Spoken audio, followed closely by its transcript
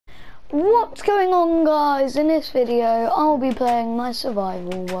What's going on, guys? In this video I'll be playing my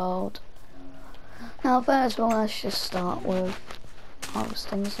survival world. Now first of all, let's just start with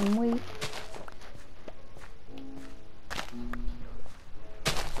harvesting some wheat.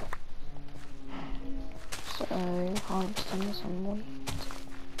 So harvesting some wheat.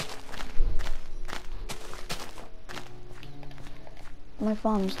 My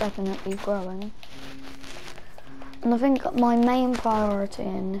farm's definitely growing. And I think my main priority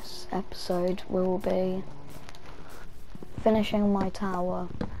in this episode will be finishing my tower.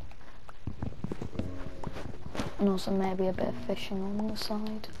 And also maybe a bit of fishing on the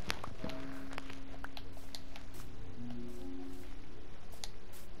side.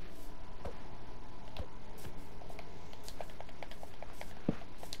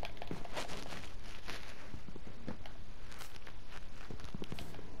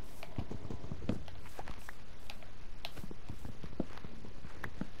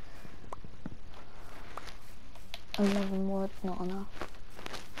 $11 wood, not enough.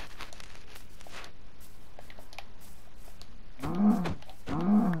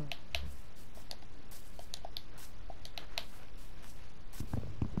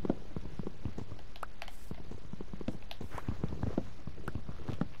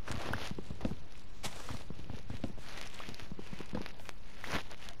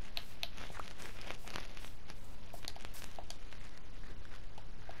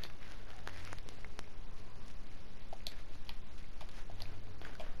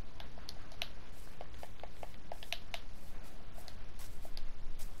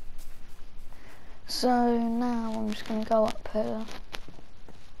 So now I'm just going to go up here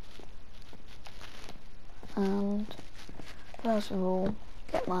and first of all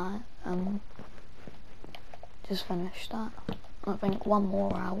get my just finish that. I think one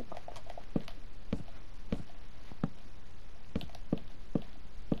more out.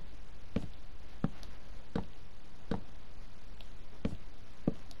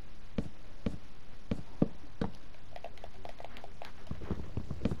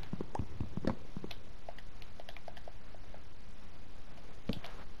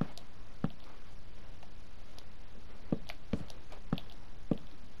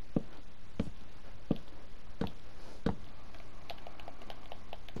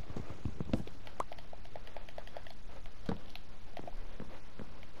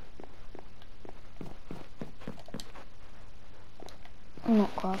 I'm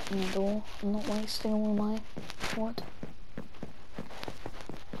not crafting a door, I'm not wasting all my wood.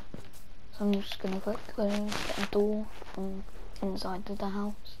 So I'm just gonna quickly get a door from inside of the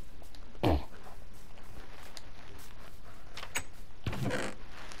house.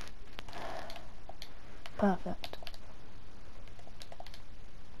 Perfect.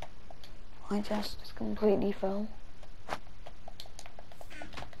 My chest is completely full.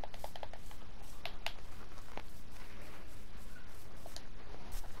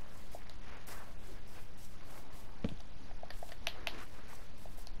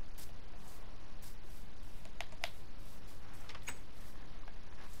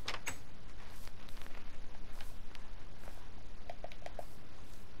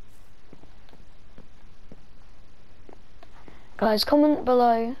 Guys, comment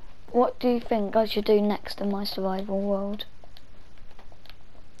below, what do you think I should do next in my survival world?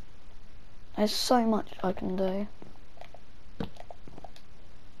 There's so much I can do.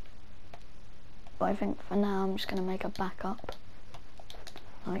 But I think for now I'm just going to make a backup,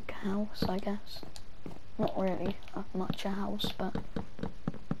 like house, I guess. Not really much a house, but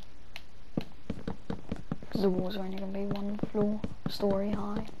because the walls are only going to be one story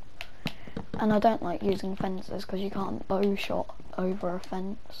high. And I don't like using fences because you can't bow shot over a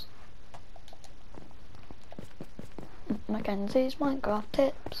fence. Mackenzie's Minecraft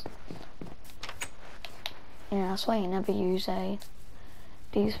tips. Yeah, that's why you never use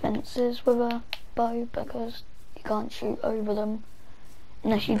these fences with a bow, because you can't shoot over them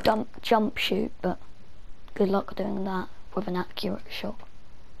unless you jump shoot, but good luck doing that with an accurate shot.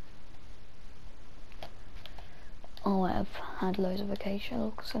 Oh, I've had loads of acacia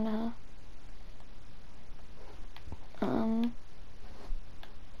logs in here.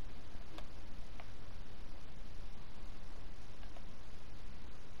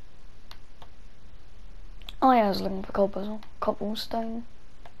 Oh yeah, I was looking for cobblestone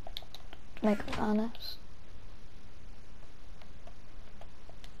to make a furnace.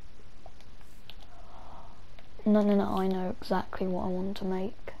 No, I know exactly what I want to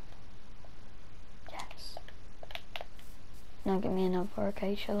make. Yes. Now give me another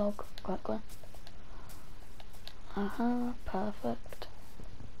acacia log, quickly. Perfect.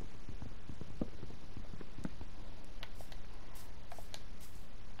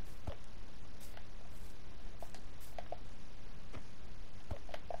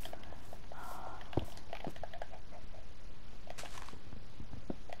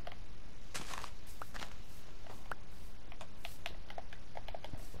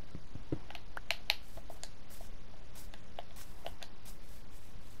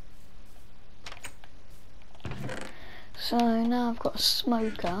 So now I've got a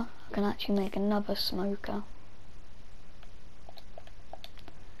smoker, I can actually make another smoker.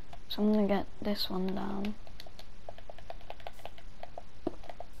 So I'm going to get this one down.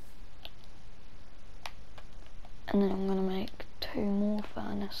 And then I'm going to make 2 more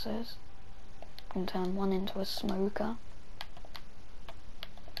furnaces. And turn one into a smoker.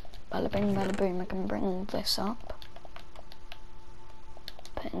 Bada bing, bada boom, I can bring all this up.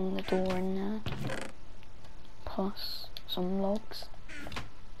 Putting the door in there. Plus some logs.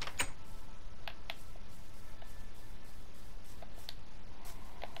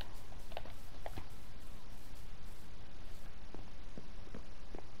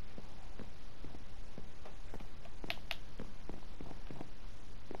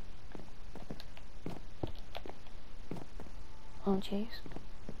 Oh jeez.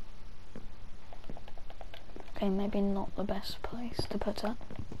 Okay, maybe not the best place to put it.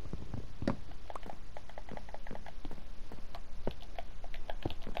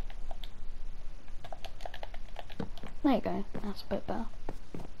 There you go, that's a bit better.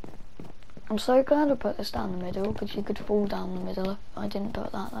 I'm so glad I put this down the middle, because you could fall down the middle if I didn't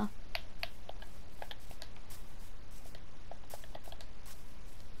put that there.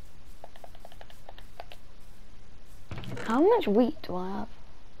 How much wheat do I have?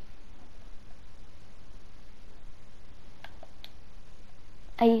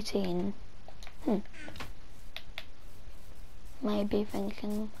 18. Maybe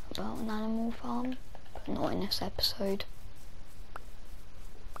thinking about an animal farm, but not in this episode.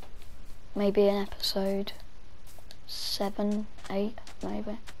 Maybe in episode 7, 8,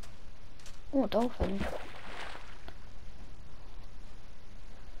 maybe. Oh, dolphin.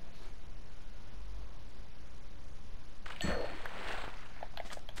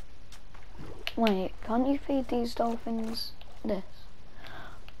 Wait, can't you feed these dolphins this?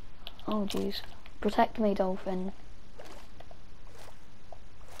 Oh jeez. Protect me, dolphin.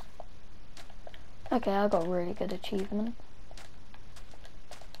 Okay, I got a really good achievement.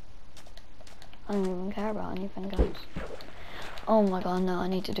 I don't even care about anything else. Oh my god, no, I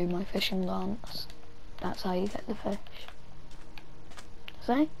need to do my fishing dance. That's how you get the fish.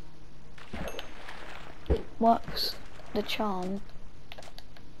 See? Works the charm.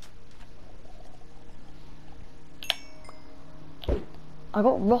 I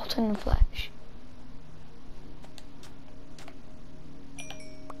got rotten flesh.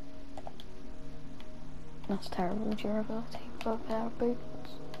 That's terrible durability for a pair of boots.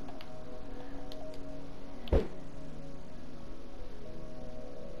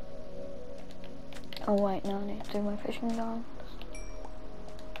 Oh wait, no, I need to do my fishing dance.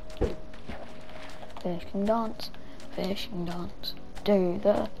 Fishing dance, fishing dance. Do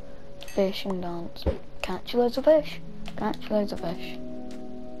the fishing dance. Catch loads of fish, catch loads of fish.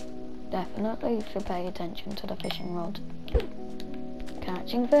 Definitely you should pay attention to the fishing rod.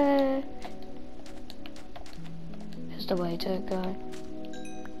 Catching fish is the way to go.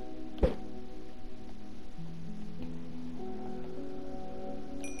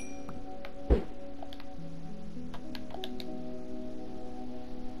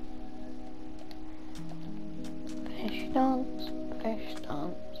 Fish dance, fish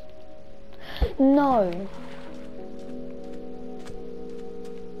dance. No!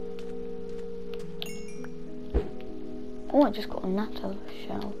 Oh, I just got a natto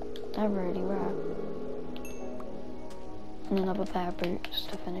shell. They're really rare. And another pair of boots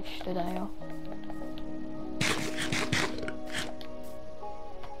to finish the day off.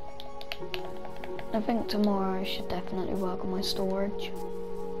 I think tomorrow I should definitely work on my storage.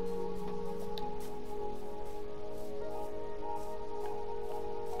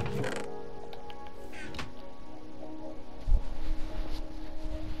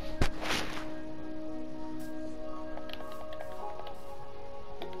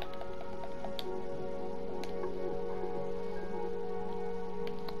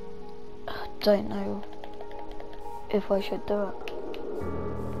 Don't know if I should do it.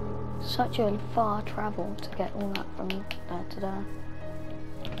 Such a far travel to get all that from there to there.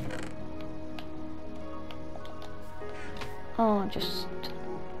 Oh,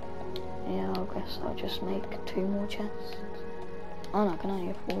 yeah, I guess I'll just make 2 more chests. Oh no, I can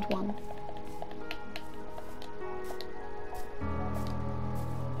only afford 1.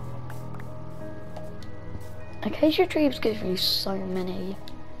 Acacia trees give you so many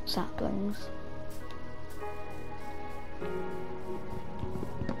saplings.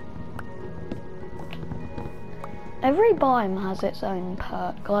 Every biome has its own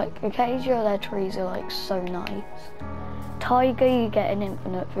perk. Like Acacia, their trees are like so nice. Taiga, you get an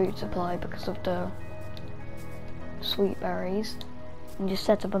infinite food supply because of the sweet berries. You just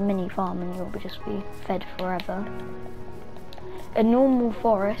set up a mini farm and you'll just be fed forever. a normal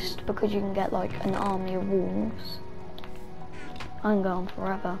forest because you can get like an army of wolves. I'm going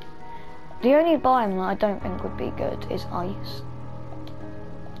forever. The only biome that I don't think would be good is ice.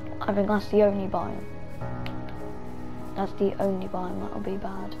 I think that's the only biome. That's the only biome that will be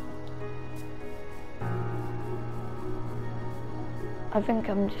bad. I think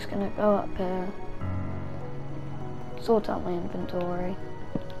I'm just gonna go up here, sort out my inventory.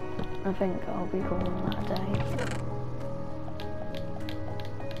 I think I'll be calling that a day.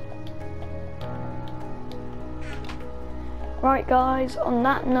 Right guys, on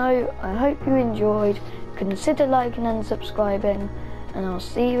that note, I hope you enjoyed. Consider liking and subscribing, and I'll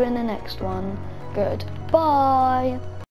see you in the next one. Goodbye!